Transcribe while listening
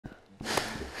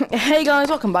Hey guys,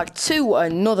 welcome back to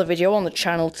another video on the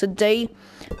channel. Today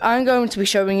I'm going to be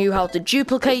showing you how to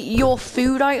duplicate your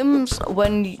food items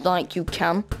when you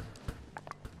can.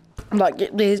 Like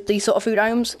these sort of food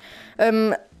items.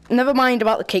 Never mind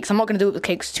about the cakes, I'm not going to do it with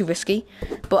cakes, it's too risky.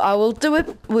 But I will do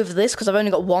it with this because I've only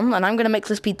got one, and I'm going to make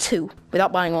this be two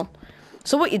without buying one.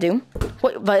 So what you do,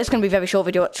 but it's going to be a very short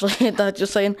video actually,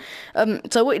 just saying.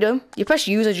 So what you do, you press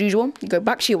use as usual, you go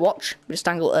back to your watch, just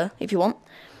angle it there if you want.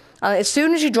 And as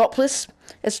soon as you drop this,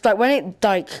 it's like when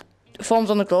it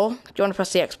forms on the floor, you want to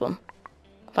press the X button.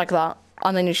 Like that.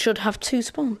 And then you should have two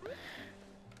spawn.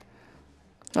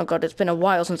 Oh god, it's been a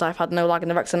while since I've had no lag in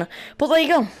the rec center. But there you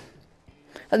go.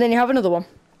 And then you have another one.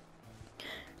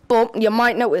 But you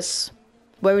might notice,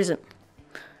 where is it?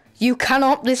 You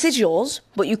cannot, this is yours,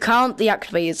 but you can't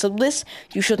deactivate it. So this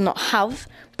you should not have,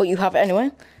 but you have it anyway.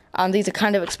 And these are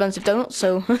kind of expensive donuts,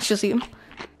 so let's just eat them.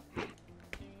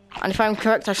 And if I'm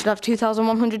correct, I should have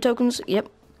 2,100 tokens. Yep.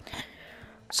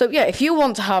 So yeah, if you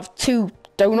want to have two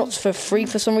donuts for free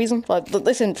for some reason, like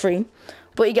this isn't free,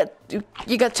 but you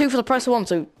get two for the price of one,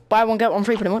 so buy one get one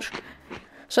free pretty much.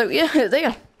 So yeah, there you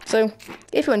go. So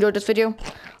if you enjoyed this video,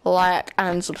 like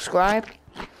and subscribe.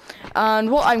 And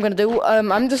what I'm gonna do,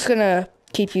 I'm just gonna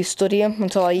keep you studying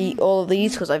until I eat all of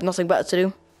these because I have nothing better to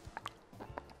do.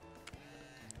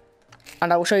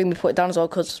 And I will show you me put it down as well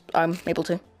because I'm able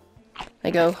to. There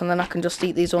you go, and then I can just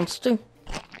eat these ones too.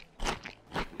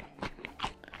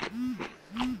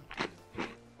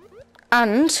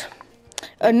 And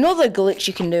another glitch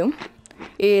you can do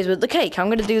is with the cake. I'm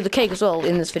going to do the cake as well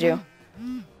in this video.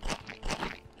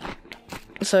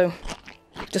 So,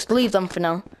 just leave them for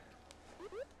now.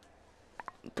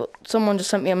 But someone just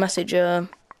sent me a message.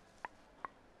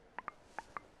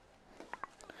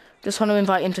 Just want to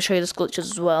invite him to show you this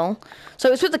glitches as well.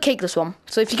 So it's with the cake, this one.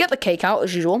 So if you get the cake out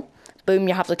as usual, boom,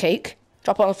 you have the cake.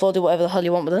 Drop it on the floor, do whatever the hell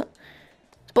you want with it.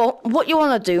 But what you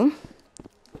want to do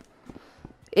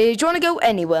is you want to go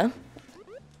anywhere.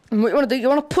 And what you want to do, you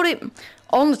want to put it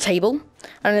on the table.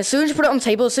 And as soon as you put it on the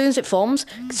table, as soon as it forms,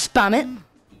 spam it.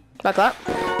 Like that.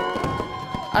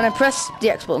 And then press the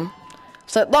X button.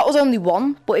 So that was only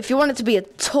one. But if you want it to be a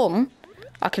ton,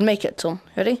 I can make it a ton.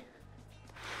 Ready?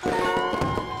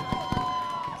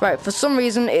 Right, for some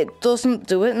reason it doesn't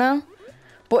do it now.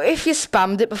 But if you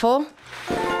spammed it before,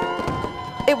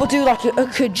 it will do like a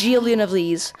kajillion of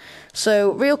these.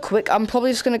 So real quick, I'm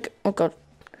probably just gonna, oh god.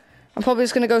 I'm probably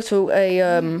just gonna go through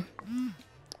a,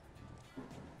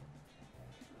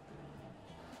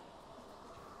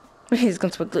 he's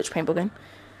gone to a glitch paintball game.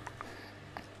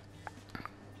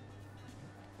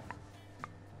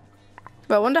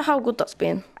 But I wonder how good that's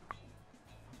been.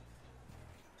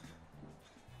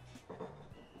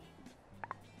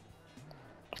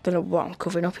 Don't know what I'm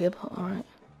covering up here, but alright.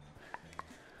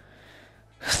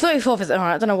 34th is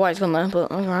alright, I don't know why it's gone there,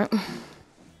 but alright.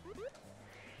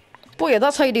 But yeah,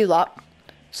 that's how you do that.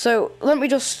 So, let me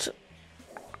just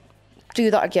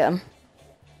do that again.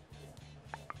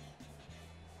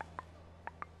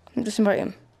 Just invite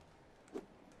him.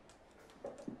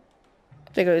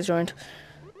 There you go, he's joined.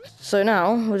 So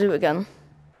now, we'll do it again.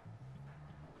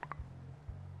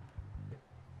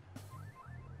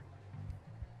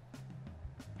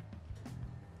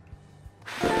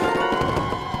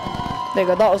 There you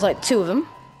go, that was like two of them.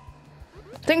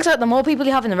 Things like the more people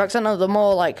you have in the rec center, the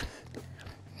more like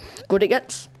good it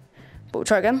gets. But we'll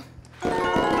try again.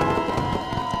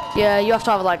 Yeah, you have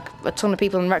to have like a ton of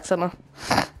people in the rec center,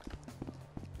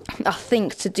 I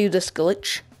think, to do this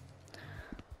glitch.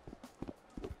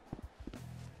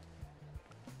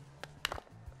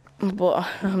 But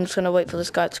I'm just gonna wait for this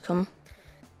guy to come.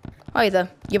 Hi there,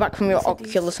 you're back from your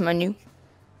Oculus menu.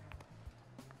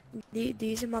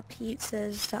 These are my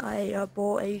pizzas that I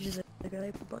bought ages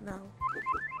ago, but now.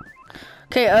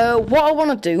 Okay, what I want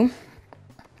to do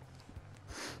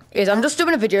is I'm just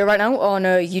doing a video right now on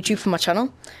YouTube for my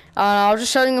channel, and I was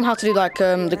just showing them how to do like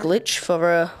the glitch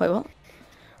for wait, what?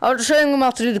 I was just showing them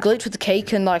how to do the glitch with the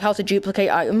cake and like how to duplicate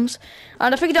items,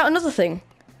 and I figured out another thing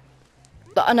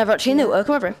that I never actually knew.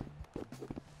 Come over here.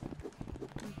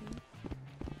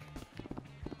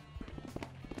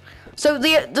 So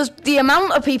the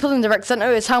amount of people in the rec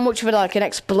center is how much of it, like an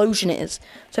explosion it is.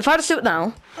 So if I just do it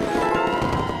now,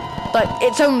 like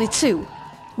it's only two.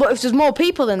 But if there's more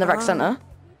people in the rec center,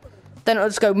 then it'll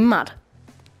just go mad.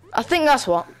 I think that's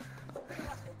what.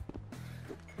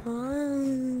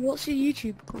 What's your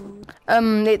YouTube called?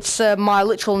 It's my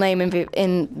literal name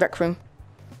in Rec Room.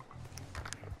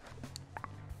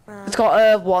 It's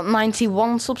got what,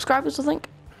 91 subscribers, I think,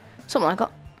 something like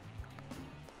that.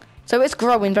 So it's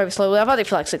growing very slowly. I've had it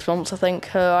for like 6 months, I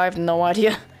think. I have no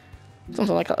idea.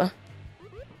 Something like that.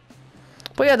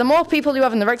 But yeah, the more people you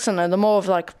have in the rec center, the more of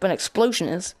like an explosion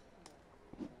is.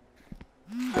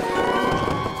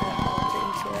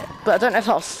 But I don't know if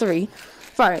that was 3.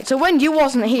 Right, so when you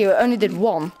wasn't here, it only did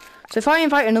 1. So if I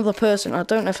invite another person, I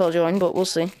don't know if they'll join, but we'll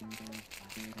see.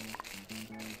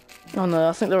 Oh no,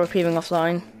 I think they're appearing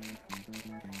offline.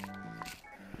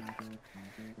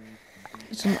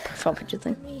 It's a profile picture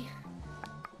thing.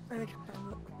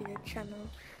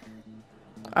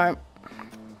 Alright.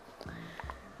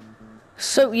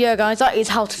 So yeah guys, that is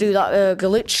how to do that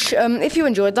glitch. If you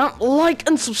enjoyed that, like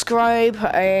and subscribe,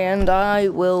 and I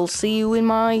will see you in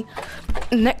my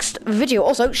next video.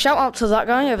 Also, shout out to that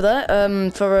guy over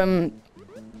there for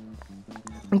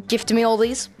gifting me all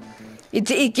these.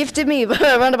 He gifted me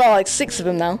around about like 6 of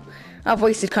them now. I've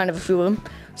wasted kind of a few of them.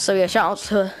 So yeah, shout out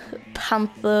to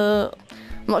Panther.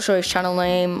 I'm not sure his channel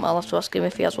name. I'll have to ask him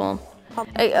if he has one.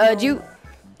 Hey, do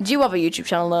you have a YouTube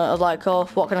channel like, or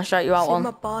what can I shout you out on?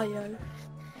 My bio.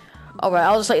 Alright,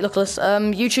 I'll just let you look at this.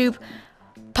 YouTube,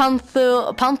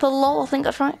 Panther Lol, I think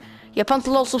that's right. Yeah, Panther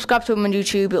Lol, subscribe to him on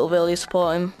YouTube, it'll really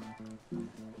support him.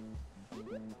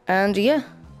 And yeah,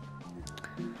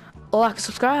 like and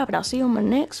subscribe, and I'll see you on my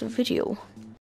next video.